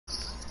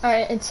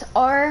Alright, it's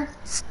R,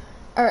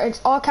 or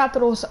it's all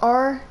capitals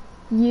R,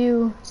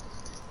 U,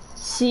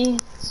 C,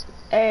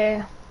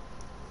 A,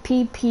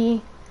 P,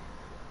 P,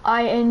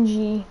 I, N,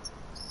 G,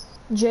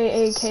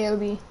 J, A, K, O,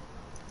 B.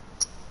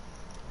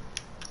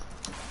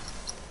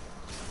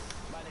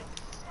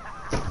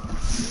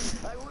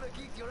 I would have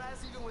kicked your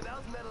ass even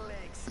without metal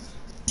legs.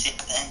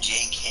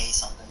 NJK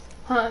something.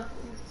 Huh.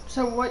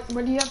 So what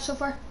do you have so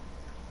far?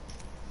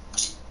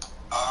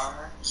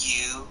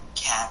 RU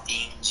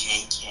capping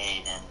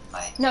JK then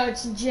like No,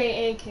 it's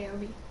J, A, K, O,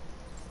 B.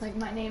 Like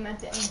my name at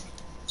the end.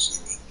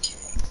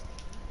 JK.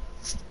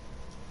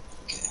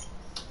 Okay.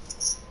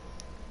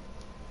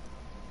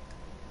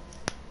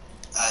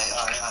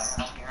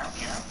 I'm here.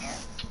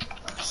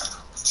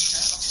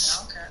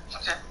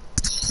 Okay.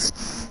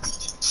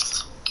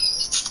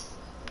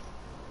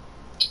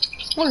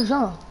 What is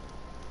that?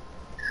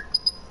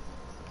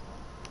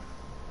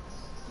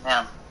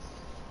 Ma'am.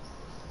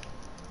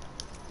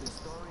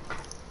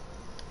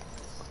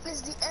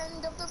 Is the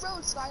end of the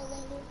road,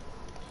 Skylander.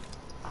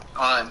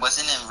 Oh, it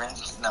wasn't in ring.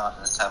 No,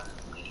 that's how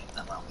we do.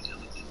 No, we do.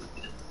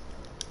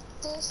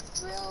 This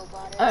drill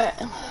body. Alright.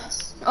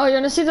 Oh, you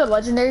wanna see the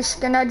legendary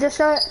skin I just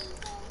got?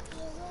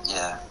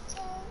 Yeah.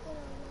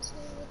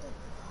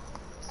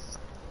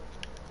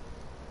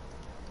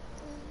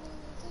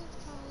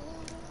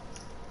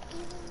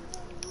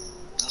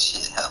 This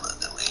shit's hella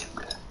delayed,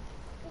 bro.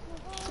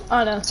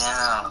 I know.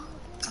 Damn.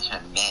 This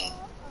shit mid.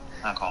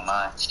 I'm not gonna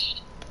lie.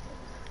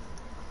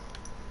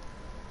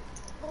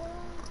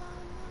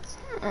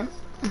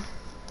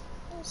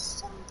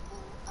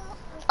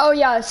 Oh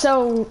yeah,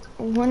 so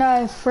when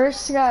I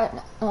first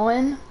got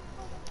on,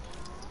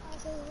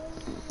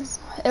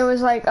 it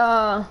was like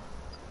I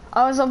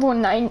was level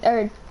 9,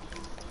 or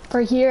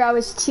for here I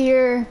was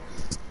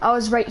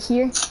right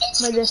here,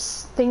 where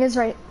this thing is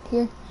right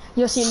here.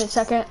 You'll see in a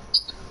second.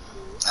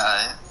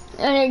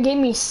 And it gave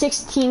me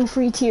 16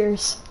 free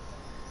tiers.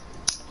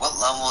 What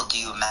level do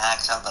you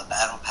max out the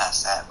battle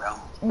pass at, bro?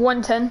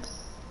 110.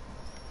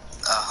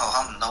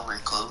 Oh, I'm nowhere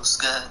close,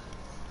 good.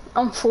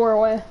 I'm 4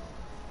 away.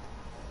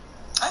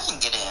 I can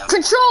get it in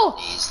Control! 4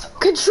 days, though.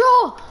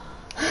 Control!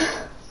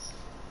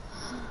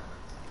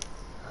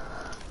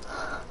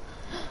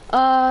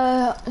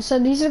 So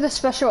these are the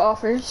special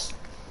offers.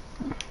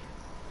 I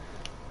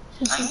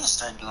need to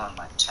start doing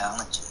my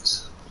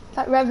challenges.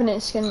 That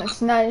Revenant skin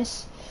looks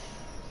nice.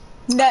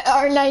 That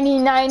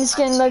R99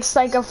 skin looks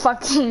like a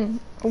fucking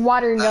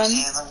water gun.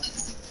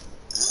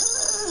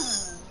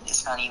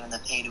 It's not even the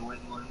pay to win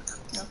one.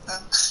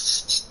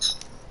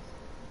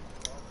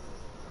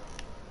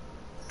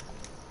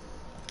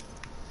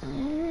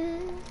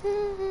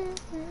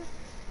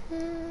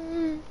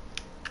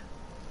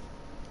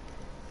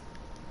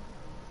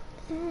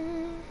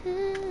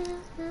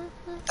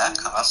 That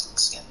Cosmic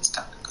skin is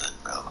kind of good,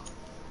 bro.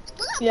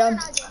 Yeah.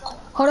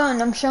 Hold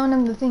on, I'm showing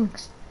them the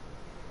things.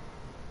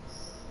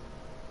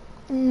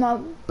 My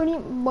pretty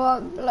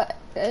boy, like,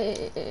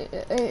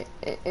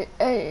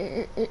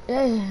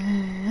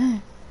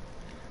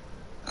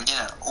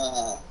 Yeah.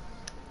 Ooh.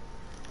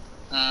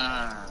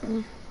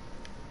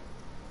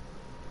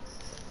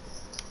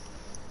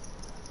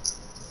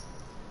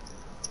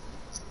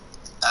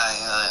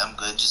 I'm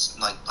good. Just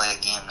like play a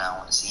game now. I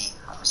wanna see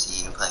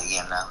you play a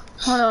game now.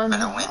 hold on.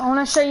 Better win. I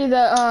wanna show you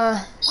the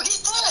What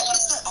is that? What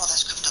is that? Oh,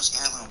 that's Crypto's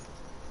heirloom.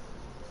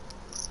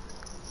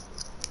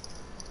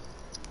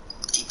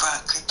 He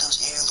brought Crypto's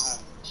heirloom.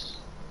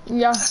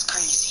 yeah. That's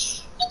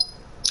crazy.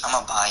 I'm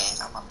gonna buy it.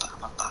 I'm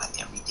gonna buy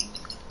everything.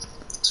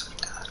 Swear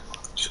to God.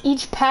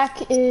 Each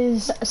pack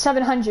is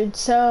 700,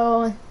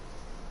 so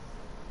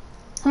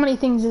how many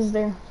things is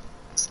there?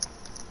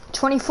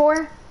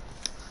 24?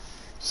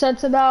 So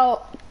it's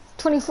about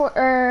 24,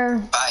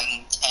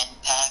 Buying 10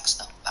 packs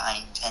though.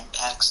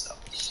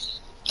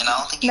 And I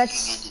don't think you can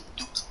get it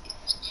duplicated.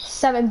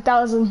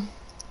 7,000.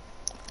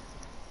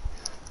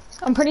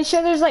 I'm pretty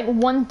sure there's like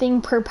one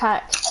thing per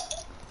pack.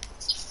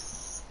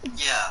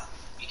 Yeah.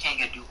 You can't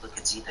get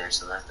duplicates either,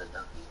 so that's the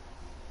W.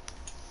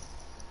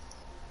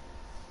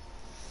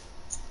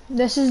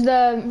 This is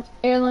the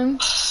heirloom.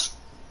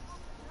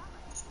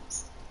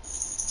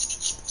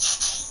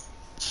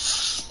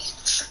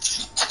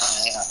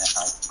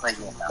 I'll play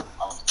game now.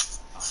 I'll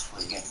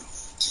play game.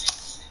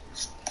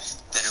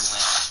 Better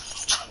win.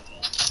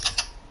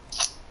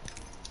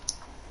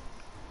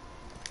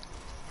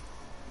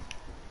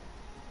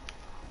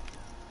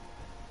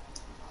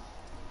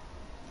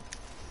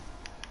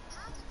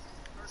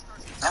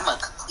 I'm gonna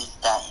complete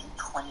that in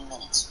 20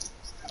 minutes.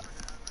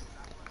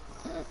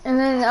 And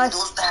then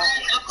Those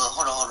badges.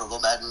 Hold on. Go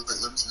back. Let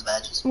me see the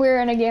badges. we're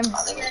in a game.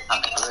 Oh, they look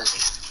kinda good.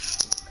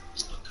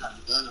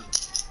 Kinda good.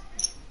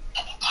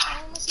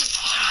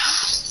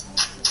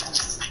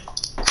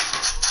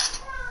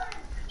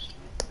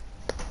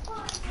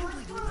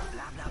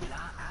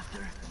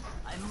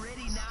 I'm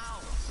ready now.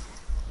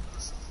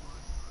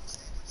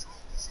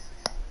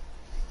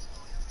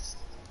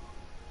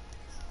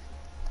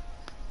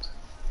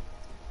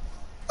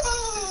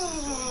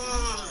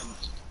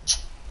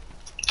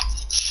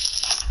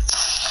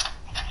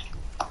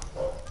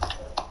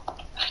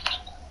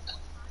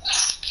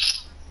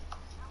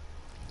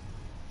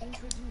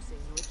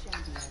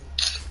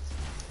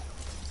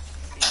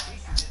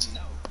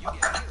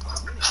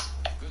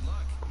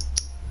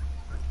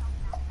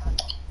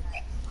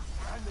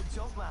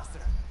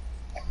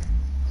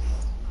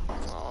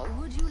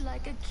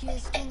 like a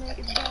kiss to make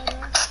it better?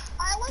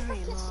 I want the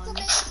Dream kiss to on.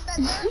 make it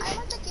better. I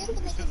want the kiss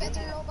to make it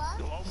better, Loba.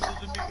 I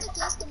want the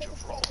kiss to make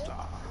it better.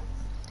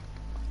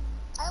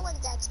 I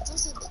want that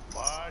juicy bit.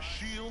 My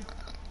shield,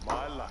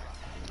 my life.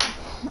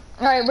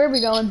 Alright, where are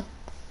we going?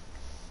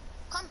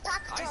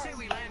 Compactor. I say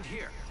we land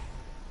here.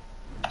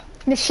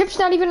 The ship's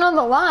not even on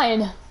the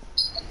line.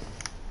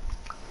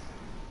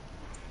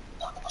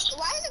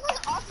 Why is it going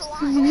off the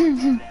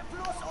line?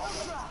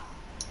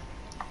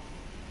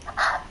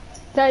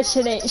 That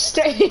shit ain't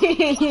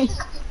straight.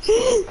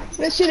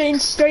 That shit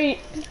ain't straight.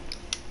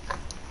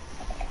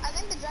 I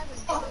think the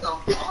driver's What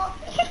gone. the fuck?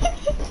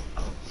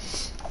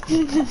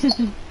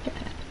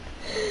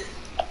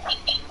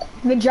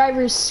 The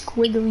driver's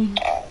squiggly.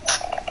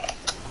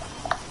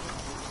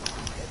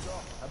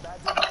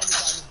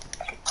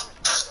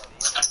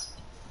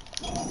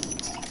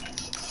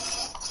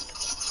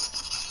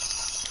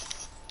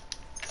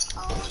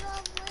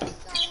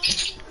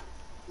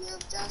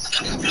 You've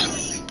just I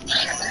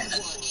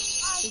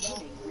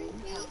can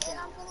repeat and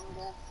I'm getting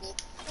defeat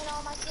and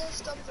all my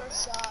systems are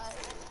shot.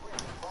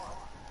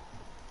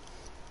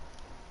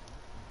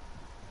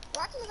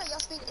 Well, I can move at your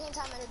speed any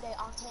time of the day,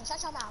 Octane.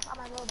 Shut your mouth. I'm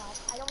a robot.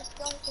 I don't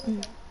feel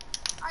anything.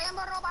 I am a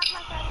robot,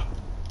 my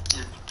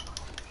friend.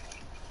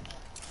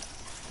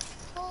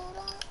 Hold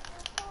on,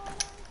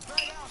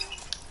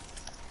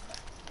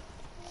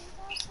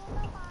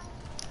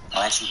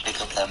 Why don't you pick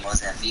up that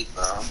Mozambique,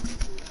 bro?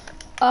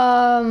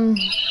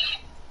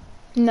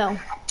 No.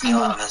 You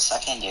have a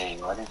secondary.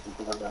 Why didn't you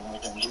pick up that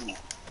Mozambique?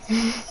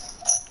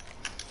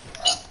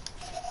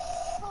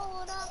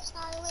 Hold up,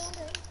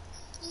 Skylander.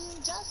 You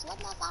just let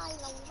my final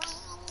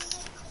round.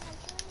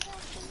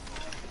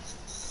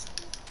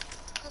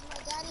 Cause my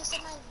daddy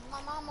said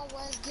my mama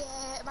was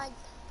gay. My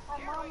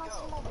mama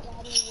said my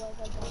daddy was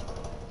a girl.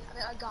 I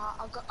mean, a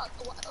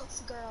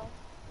girl.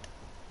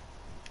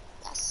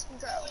 Yes,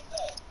 girl.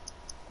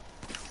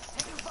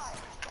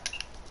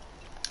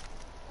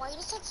 Why you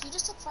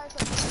just took fire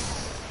from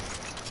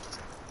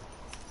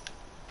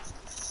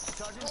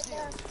right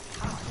there.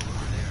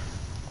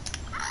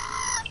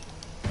 Ah!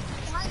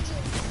 Behind you.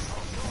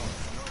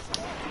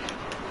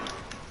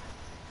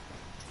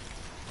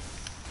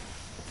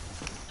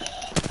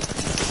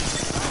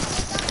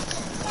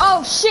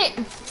 Oh shit!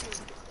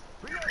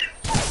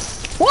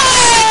 Whoa!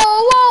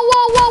 Whoa!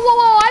 Whoa! Whoa! Whoa!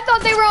 Whoa! I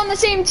thought they were on the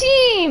same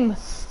team.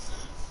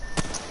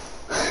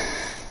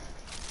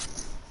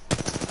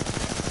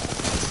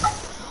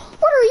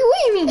 What are you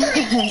aiming at?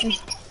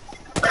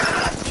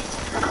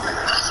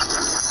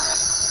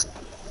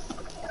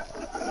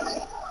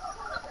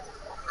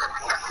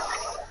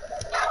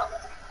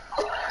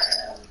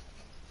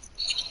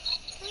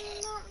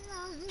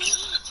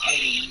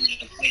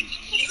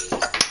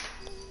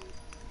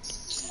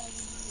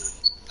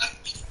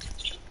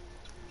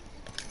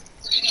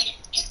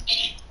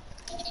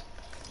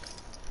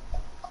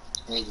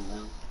 There you go.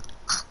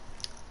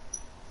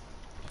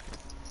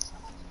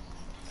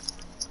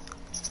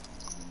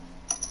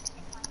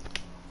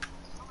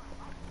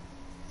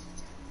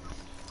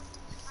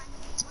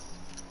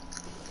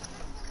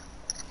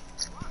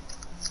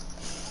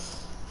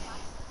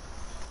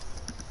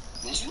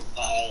 Did you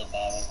buy the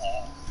battle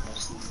pass? Or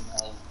season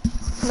hub?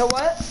 The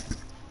what?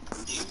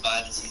 Did you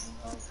buy the season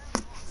hub?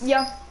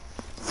 Yeah.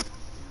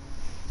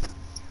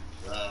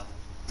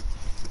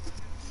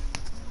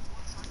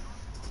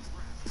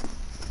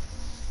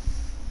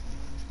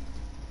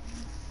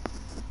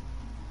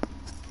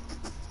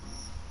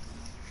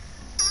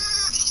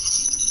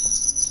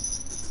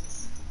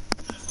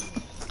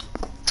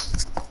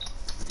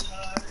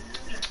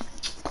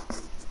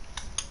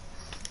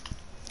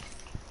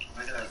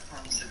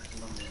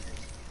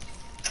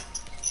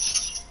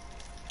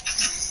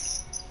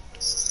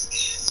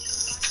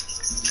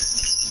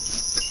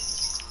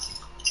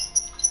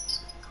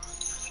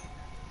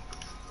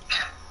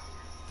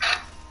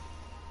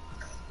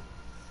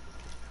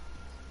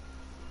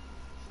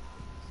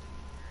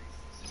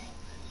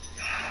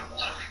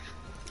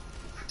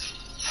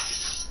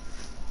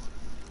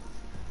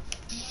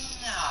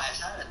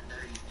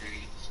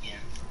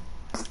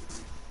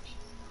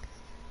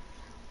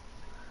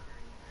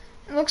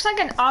 It looks like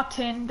an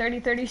Octane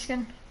 3030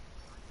 skin.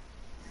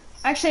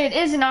 Actually, it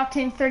is an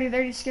Octane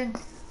 3030 skin.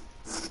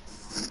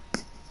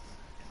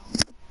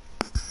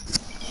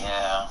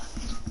 Yeah.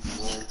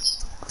 It is.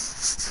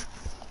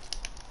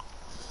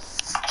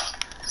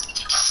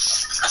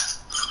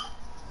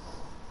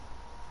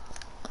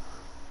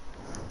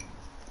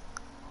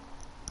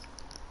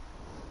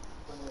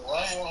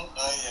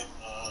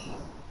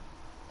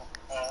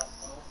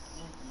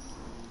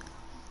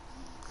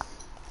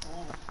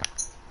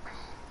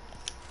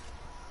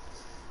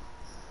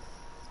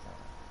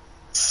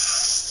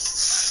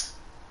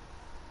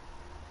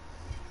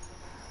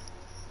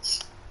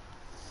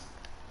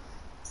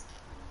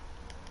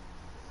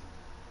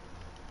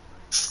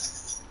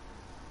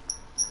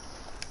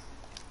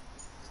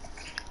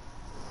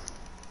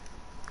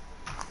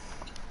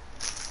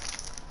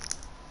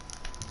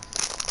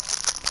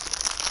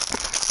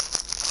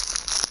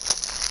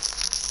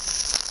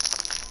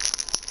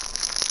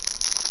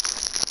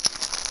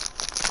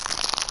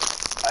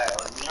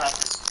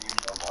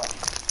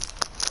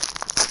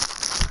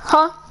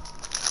 Huh?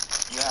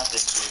 You have to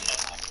stream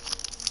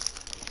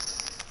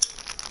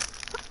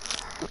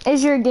it.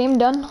 Is your game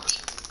done? No,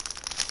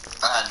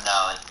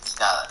 it's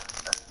got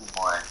a few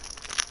more.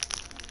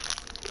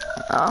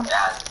 Oh.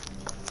 Yeah.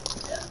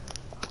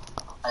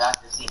 I got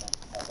to see it.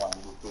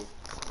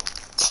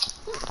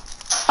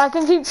 I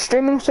can keep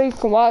streaming so you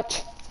can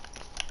watch.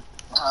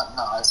 No,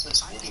 I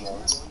switched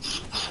videos.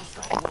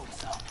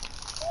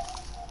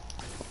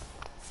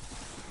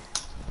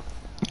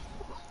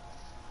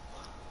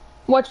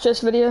 Watch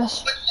just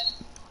videos.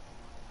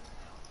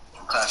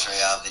 Clash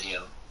Royale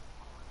video.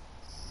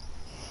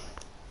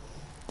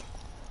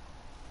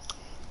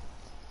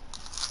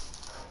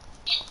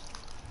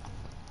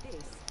 This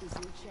is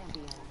your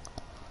champion.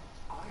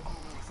 I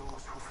honor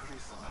those who've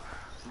risen,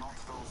 not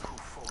those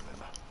who've fallen.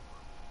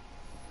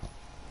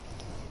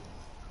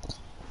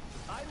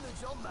 I'm the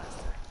jump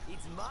master.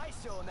 It's my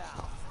show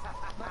now.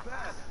 Not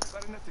bad.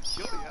 Better enough to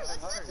kill you,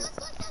 haven't heard.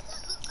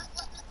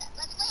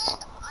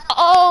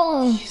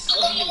 Oh! He's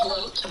going to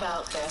gloat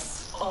about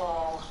this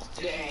all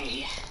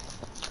day.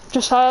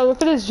 Josiah,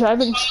 look at his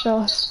driving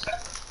skills.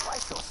 Why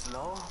so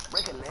slow?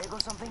 Break a leg or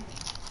something?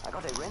 I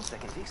got a wrench that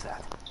can fix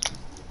that.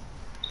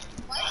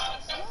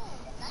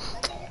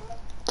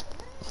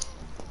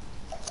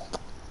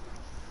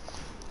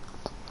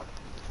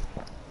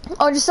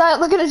 Oh, Josiah,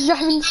 look at his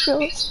driving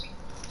skills.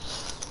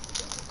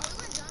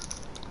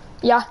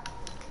 Yeah.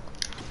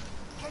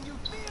 Can you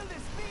feel the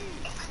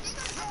speed?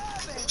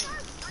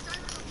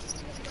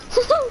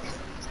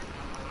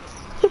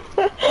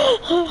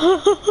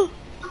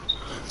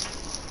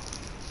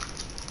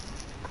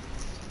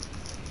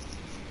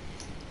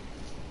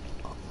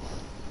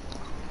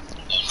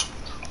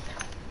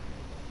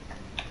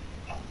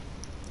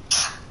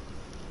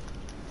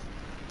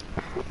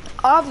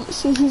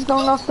 Obviously, he's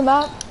going off the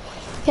map.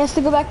 He has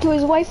to go back to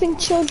his wife and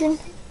children.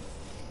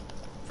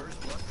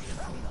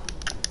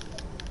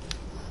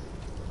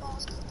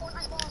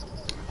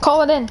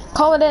 Call it in.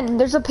 Call it in.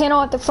 There's a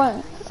panel at the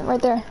front,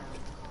 right there.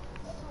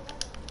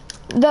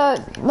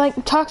 The,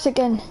 like, toxic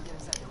in.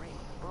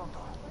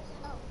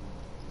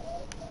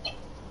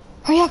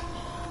 Hurry up.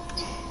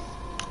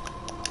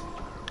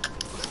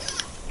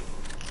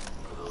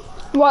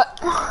 What?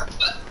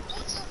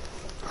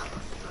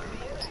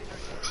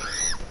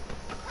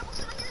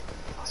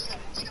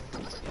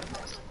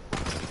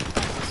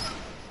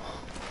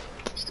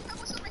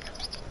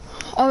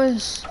 Oh,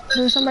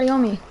 there was somebody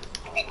on me.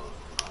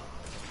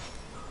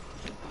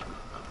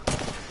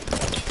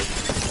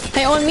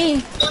 Hey, on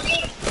me.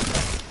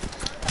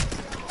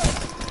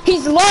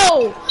 He's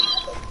low!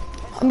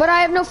 But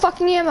I have no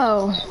fucking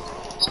ammo.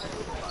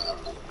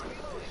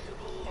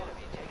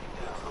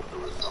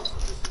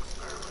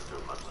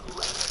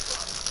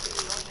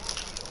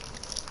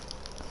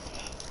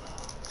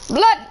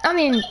 Blood! I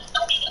mean...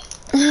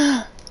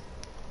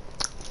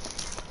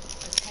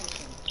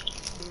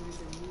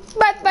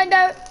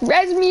 Batfinder!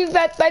 Res me,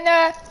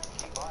 Batfinder!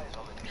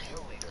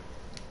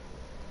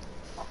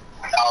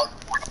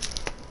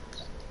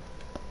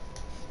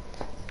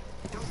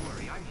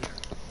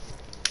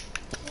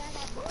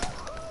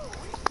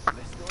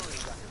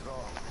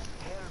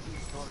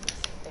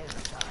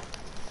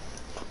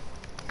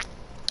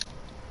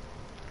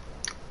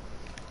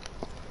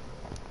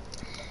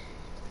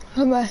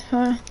 Go back,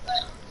 huh?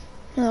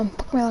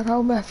 Fuck me like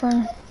I'll back,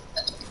 friend.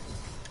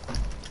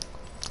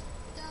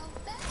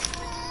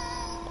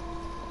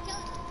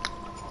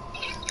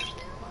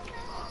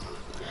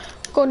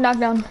 Go knock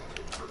down.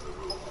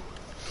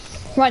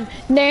 Run.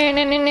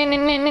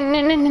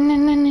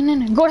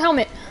 Gold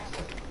helmet.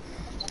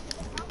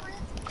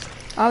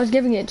 I was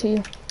giving it to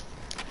you.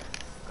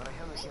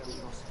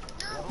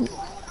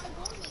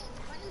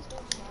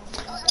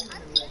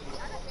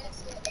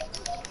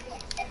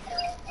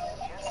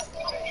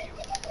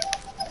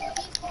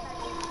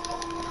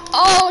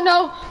 Oh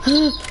no!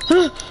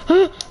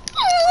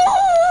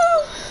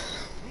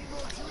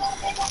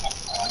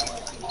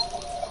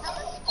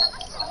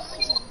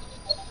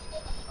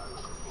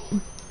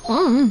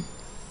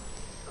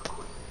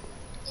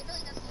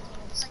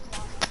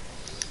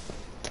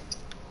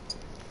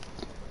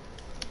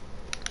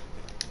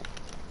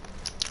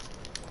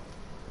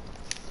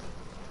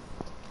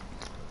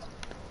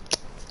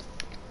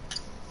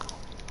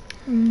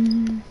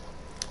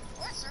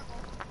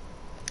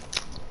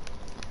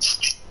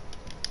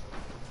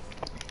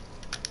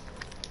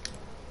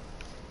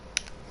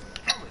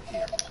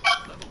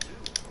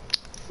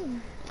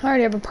 I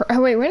already have a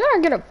oh, wait, when did I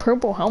get a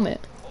purple helmet?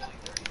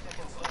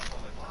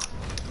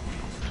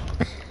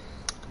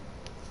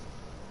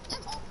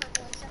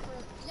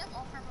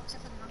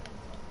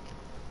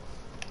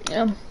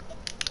 Yeah.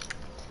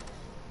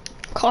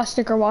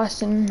 Caustic or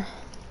Watson.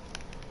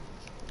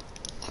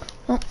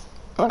 Well,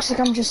 looks like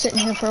I'm just sitting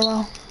here for a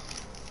while.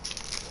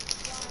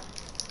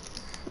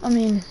 I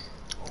mean,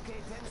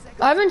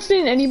 I haven't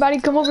seen anybody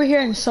come over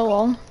here in so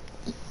long.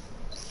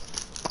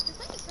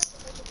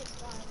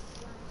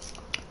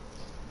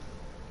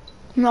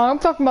 No, I'm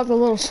talking about the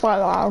little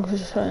spider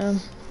logs.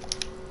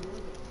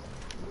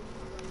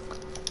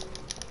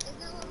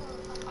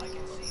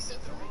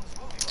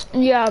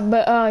 Yeah,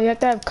 but you have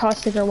to have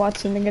Caustic or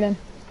Watson to get in.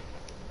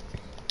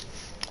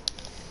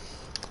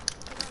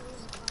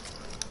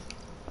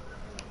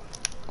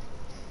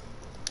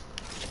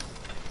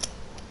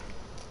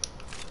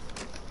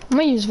 I'm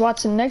gonna use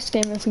Watson next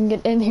game if we can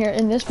get in here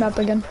in this map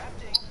again.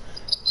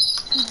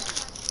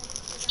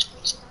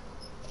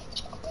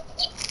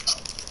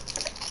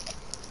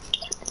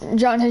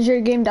 John, has your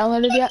game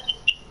downloaded yet?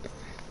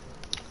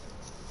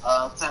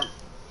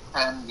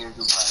 10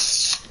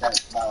 gigabytes.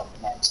 That's about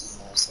 19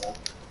 or so.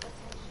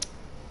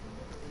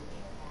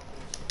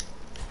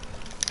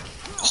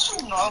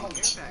 What's wrong with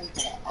this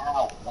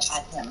out? If I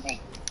can't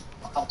make,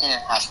 I'm gonna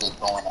have to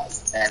go in at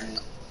 10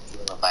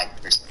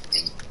 gigabyte per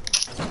second.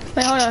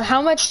 Wait, hold on.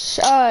 How much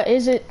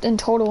is it in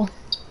total?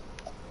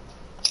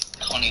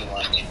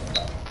 21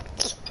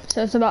 gigabytes.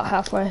 So it's about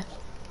halfway.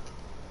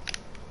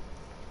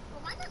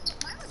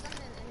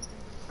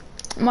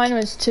 Mine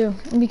was 2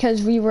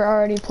 because we were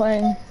already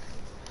playing.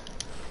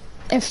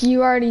 If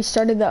you already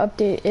started the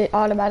update, it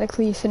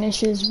automatically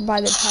finishes by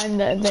the time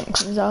the event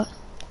comes out.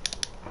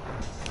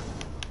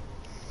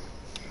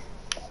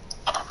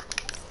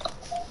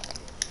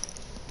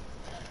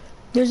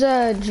 There's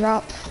a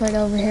drop right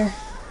over here.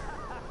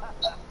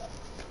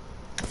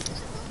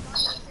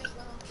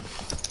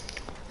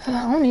 I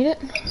don't need it.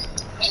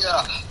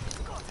 Yeah.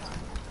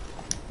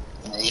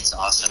 It's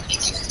awesome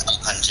making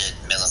 100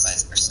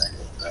 millibytes per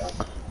second, bro.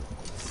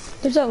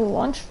 There's a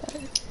launch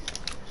pad.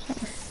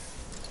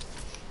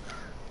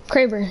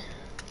 Kraber.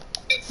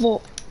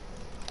 Volt.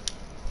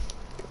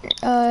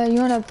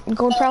 You want a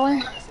gold prowler?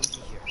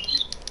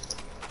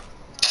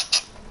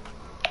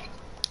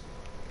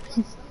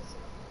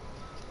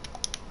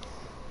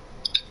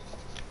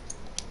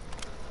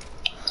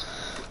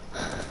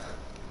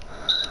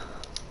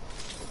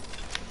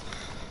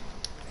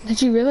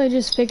 Did you really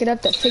just pick it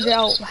up to figure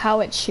out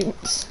how it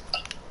shoots?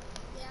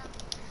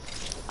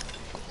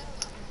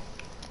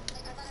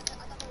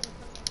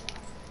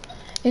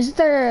 Is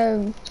there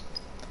a...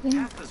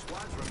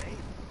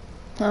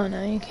 Oh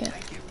no, you can't.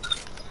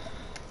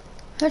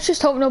 Let's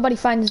just hope nobody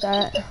finds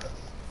that.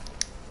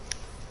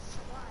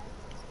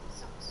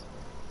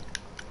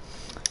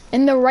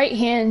 In the right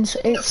hands,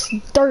 it's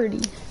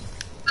dirty.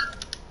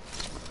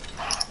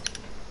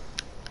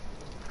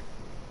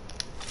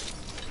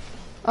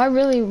 I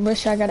really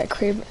wish I got a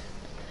Kraber.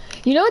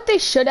 You know what they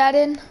should add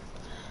in?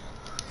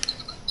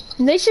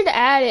 They should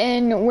add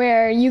in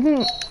where you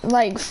can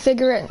like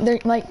figure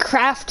it, like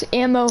craft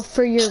ammo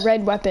for your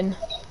red weapon.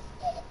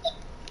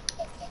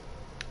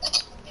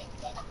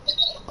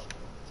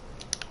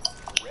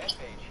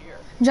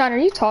 John, are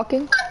you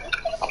talking?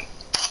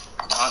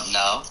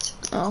 No.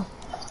 Oh.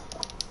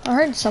 I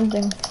heard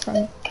something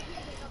from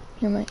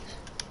your mic.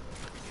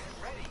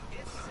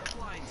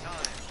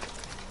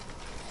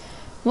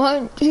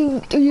 1, 2,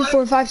 3,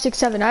 4, 5, 6,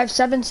 7. I have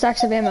 7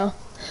 stacks of ammo.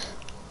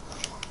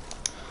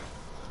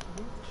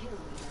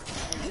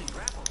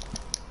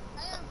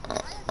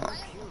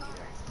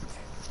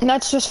 And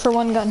that's just for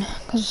one gun,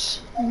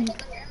 cause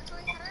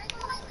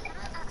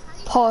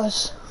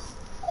pause.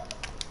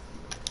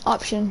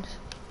 Options.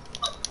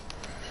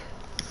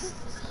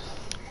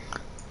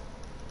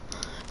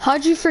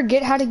 How'd you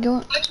forget how to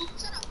go?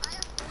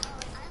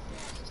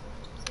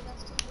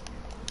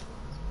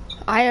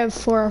 I have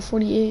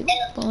 448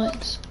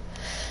 bullets.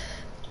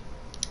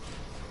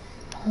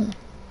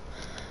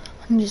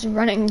 I'm just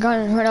running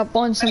gun right up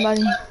on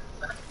somebody.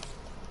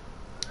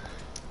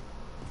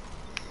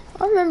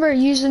 I remember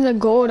using the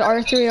gold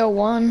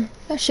R301.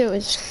 That shit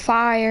was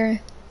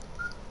fire.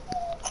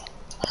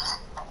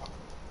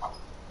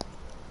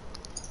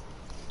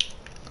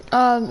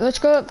 Let's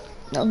go up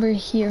over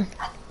here.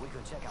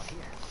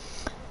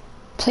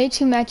 Play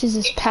 2 matches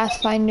as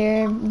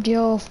Pathfinder.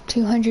 Deal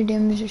 200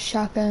 damage with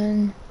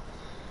shotgun.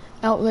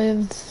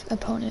 Outlive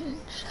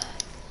opponents.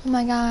 Oh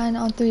my god,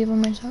 all 3 of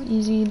them are so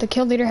easy. The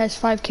kill leader has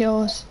 5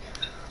 kills.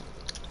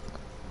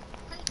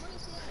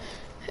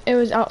 It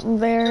was out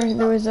there.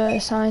 There was a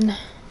sign.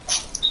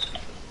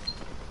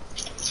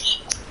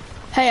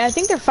 Hey, I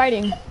think they're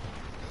fighting.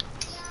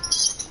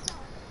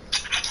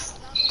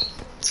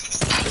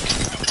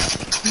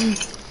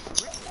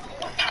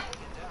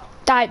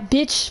 Die,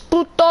 bitch,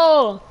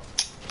 puto!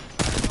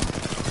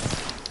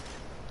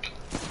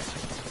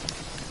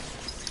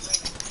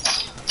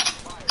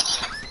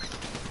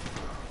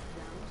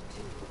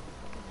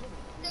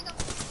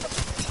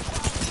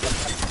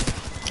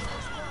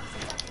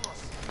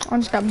 I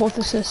just got both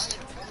assists.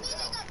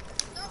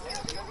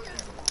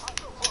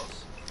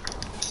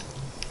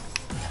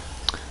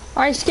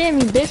 Alright, scam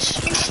me, bitch.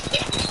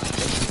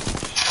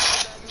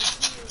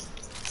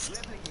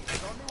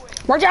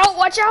 Watch out,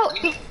 watch out!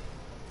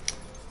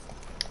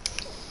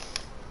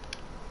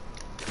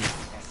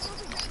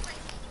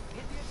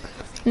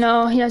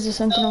 No, he has a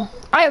sentinel.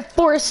 I have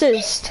 4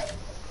 assists.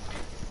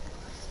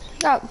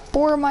 Got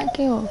 4 of my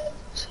kills.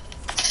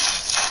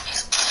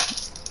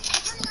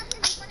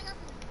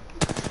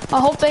 I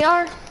hope they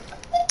are.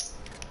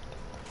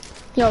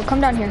 Yo,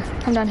 come down here.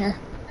 Come down here.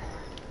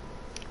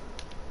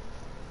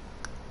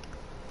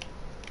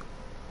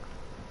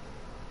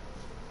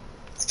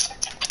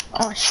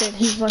 Oh shit,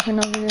 he's looking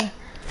over there.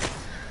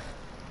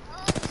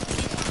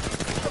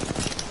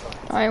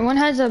 Alright, one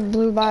has a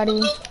blue body.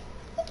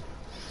 Can't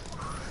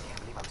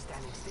believe I'm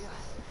standing still.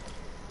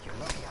 You're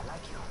lucky I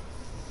like you.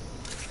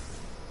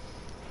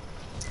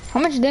 How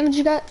much damage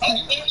you got?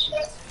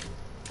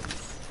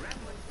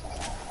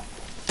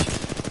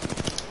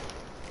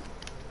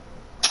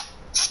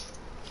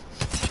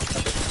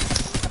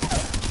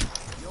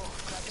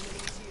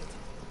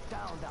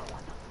 Down that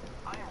one.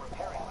 I am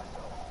repairing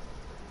myself.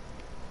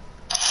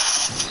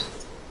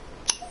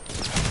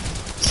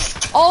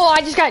 Oh,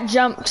 I just got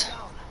jumped.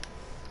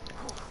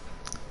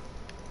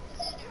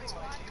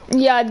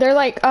 Yeah, they're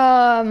like,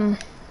 they're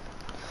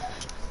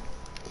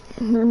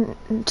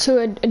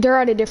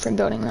at a different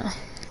building now.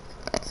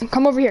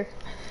 Come over here.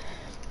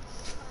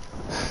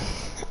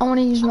 I want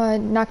to use my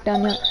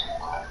knockdown yet.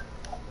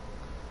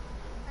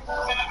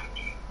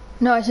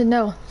 No, I said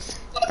no.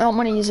 I don't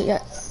want to use it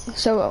yet.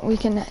 So we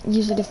can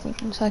use it if we,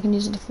 so I can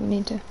use it if we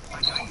need to.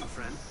 I got you,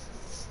 friend.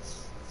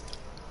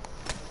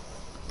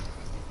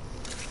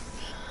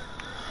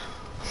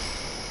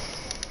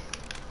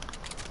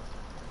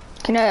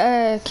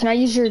 Can I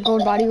use your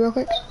gold body real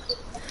quick?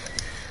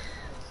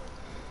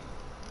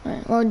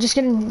 Alright, well, just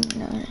get in.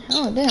 No,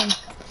 oh,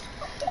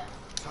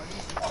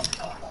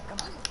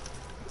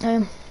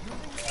 damn.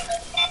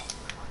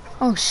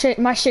 Oh shit,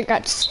 my shit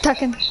got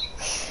stuck in.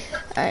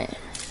 Alright,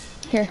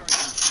 here.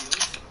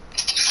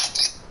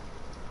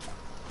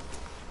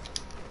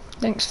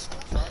 Thanks.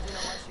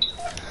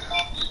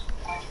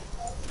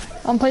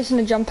 I'm placing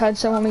the jump pad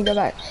so when we go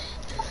back.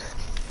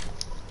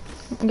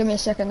 Give me a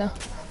second though.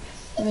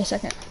 Give me a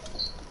second.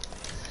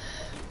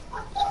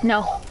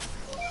 No.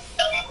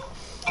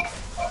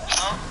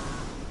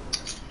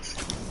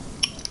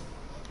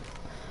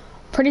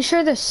 Pretty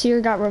sure the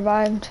seer got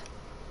revived.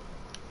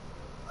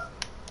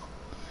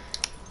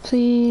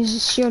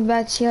 Please, shield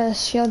bats,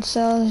 yes. Shield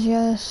cells,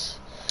 yes.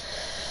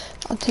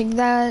 I'll take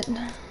that.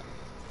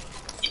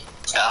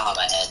 Oh,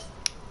 my head.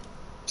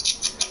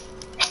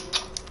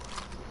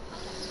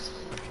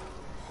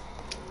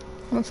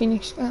 What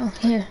Phoenix? Oh,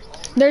 here.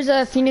 There's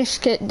a Phoenix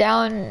kit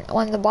down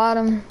on the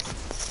bottom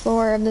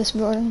floor of this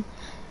building.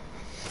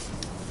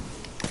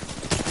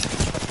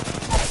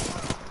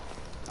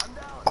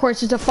 Of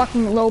course, it's a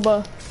fucking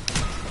Loba.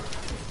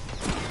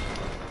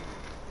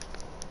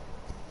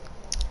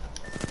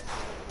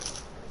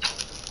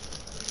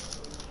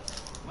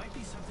 Might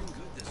be something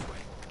good this way.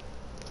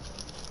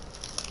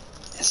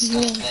 It's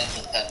Yeah. 10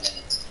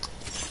 minutes.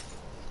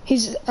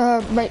 He's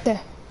right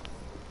there.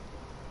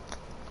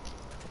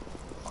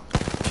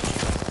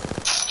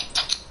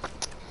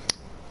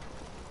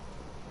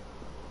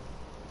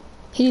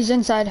 He's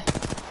inside.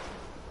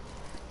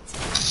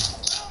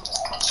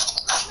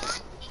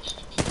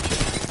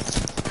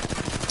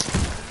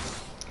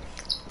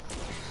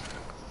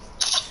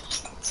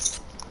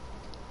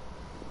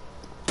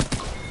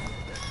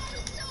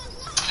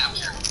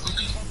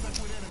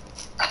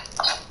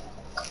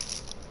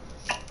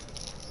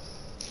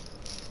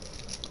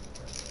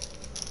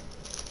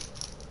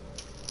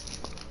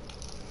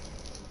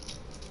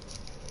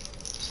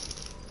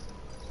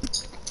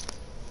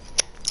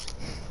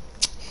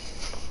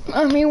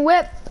 I mean,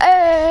 whip,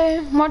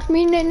 watch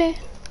me, nene.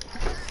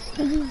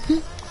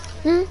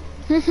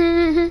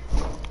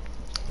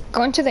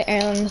 Go into the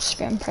air and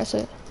spam press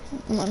it.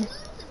 Come on.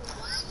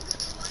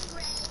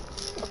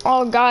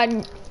 Oh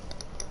god.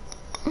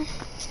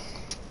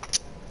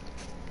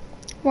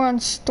 We're on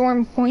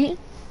Storm Point.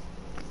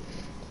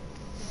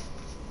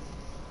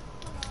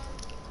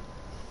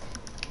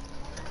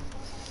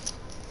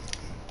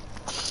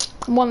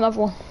 One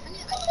level.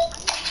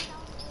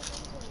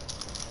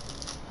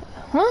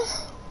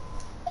 Huh?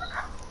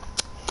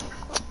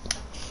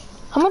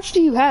 How much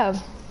do you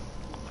have?